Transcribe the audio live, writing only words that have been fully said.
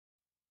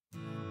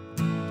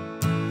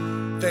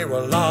They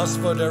were lost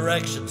for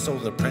direction, so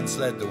the prince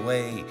led the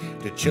way.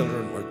 The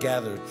children were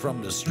gathered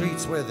from the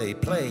streets where they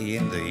play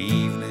in the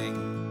evening.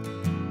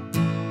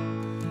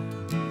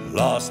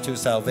 Lost to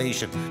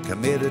salvation,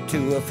 committed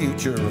to a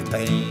future of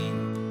pain.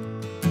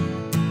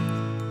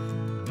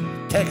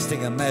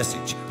 Texting a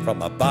message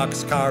from a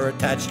boxcar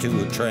attached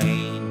to a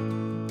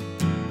train.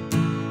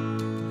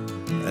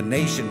 A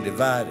nation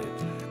divided,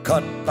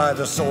 cut by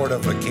the sword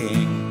of a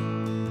king.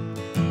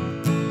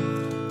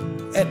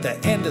 At the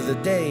end of the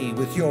day,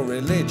 with your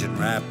religion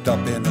wrapped up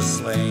in a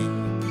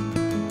sling.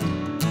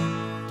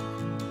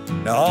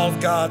 Now all of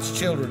God's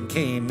children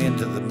came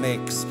into the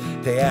mix.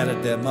 They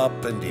added them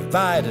up and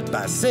divided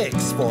by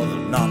 6 for the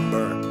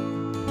number.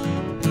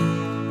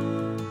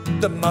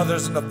 The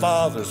mothers and the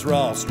fathers were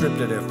all stripped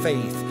of their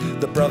faith.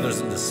 The brothers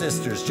and the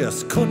sisters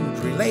just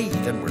couldn't relate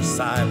and were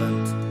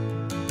silent.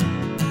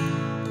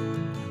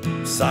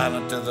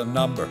 Silent to the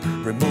number,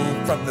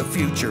 removed from the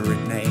future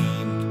it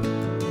named.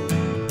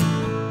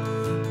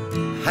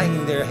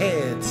 Hanging their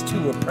heads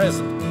to a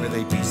present where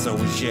they'd be so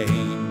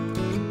ashamed.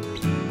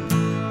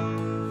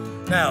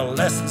 Now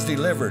lessons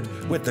delivered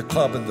with the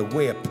club and the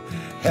whip,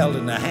 held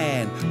in the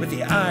hand with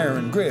the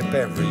iron grip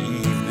every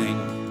evening.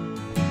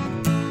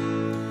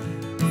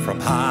 From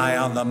high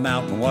on the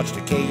mountain, watch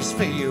the case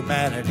for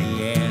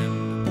humanity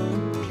end.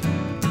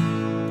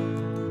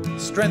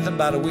 Strengthened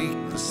by the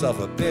weakness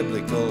of a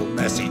biblical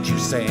message you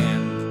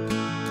send.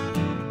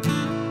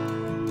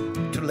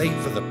 Too late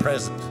for the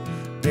present,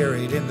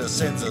 buried in the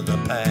sins of the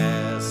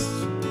past.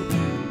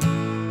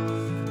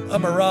 A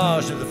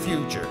mirage of the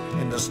future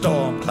in the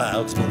storm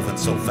clouds moving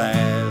so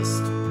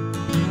fast.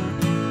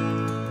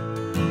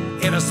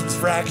 Innocence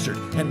fractured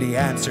and the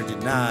answer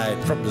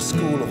denied from the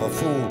school of a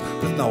fool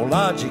with no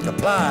logic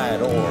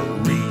applied or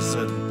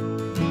reason.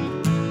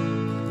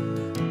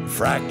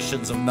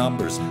 Fractions of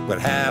numbers with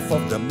half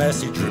of the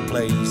message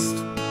replaced.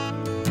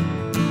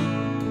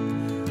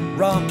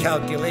 Wrong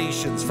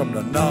calculations from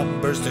the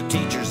numbers the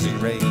teachers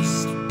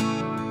erased.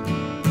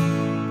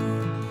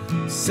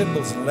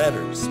 Symbols and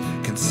letters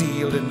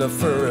concealed in the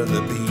fur of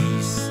the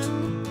beast.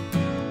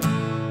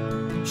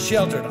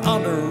 Sheltered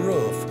under a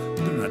roof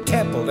in a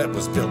temple that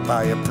was built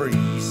by a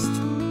priest.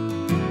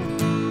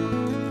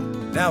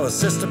 Now a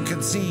system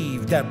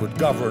conceived that would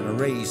govern a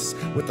race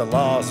with the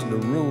laws and the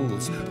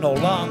rules no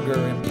longer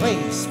in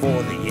place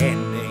for the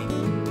ending.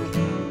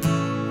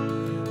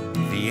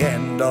 The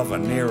end of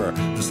an era,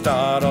 the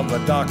start of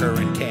a darker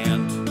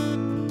intent.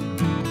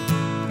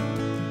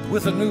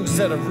 With a new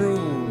set of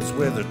rules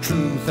where the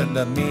truth and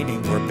the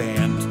meaning were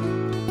bent.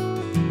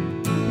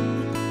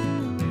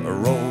 A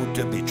road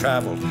to be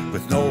traveled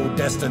with no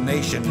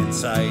destination in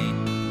sight.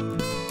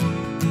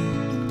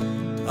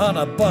 On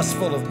a bus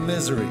full of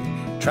misery,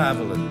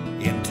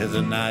 traveling into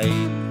the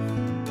night.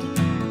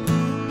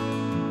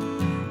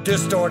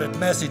 Distorted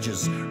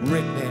messages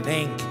written in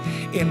ink,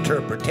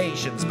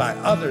 interpretations by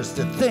others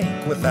that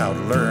think without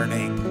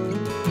learning.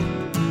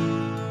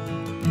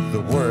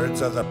 The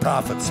words of the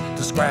prophets,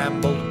 the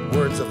scrambled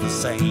words of the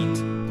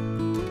saint.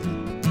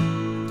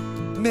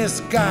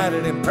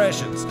 Misguided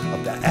impressions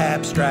of the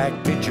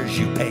abstract pictures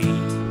you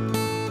paint.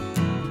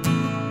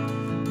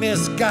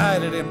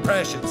 Misguided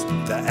impressions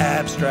of the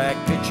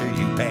abstract picture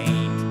you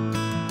paint.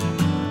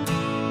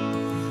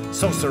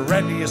 So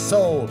surrender your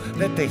soul,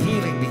 let the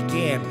healing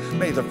begin.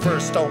 May the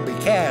first stone be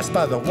cast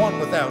by the one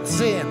without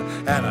sin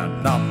and a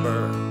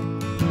number.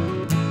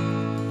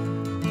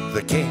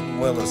 The King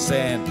will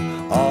ascend,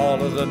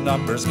 all of the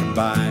numbers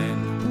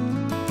combined,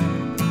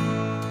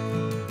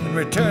 and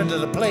return to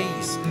the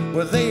place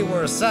where they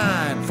were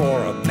assigned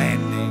for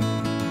amending.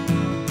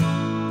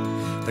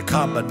 The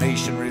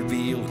combination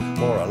revealed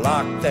for a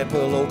lock that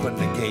will open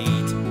the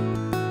gate.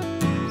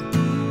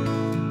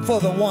 For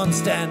the one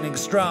standing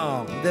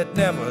strong that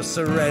never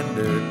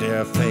surrendered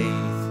their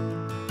faith.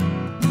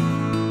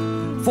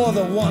 For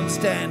the one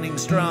standing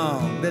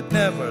strong that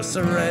never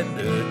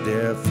surrendered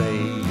their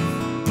faith.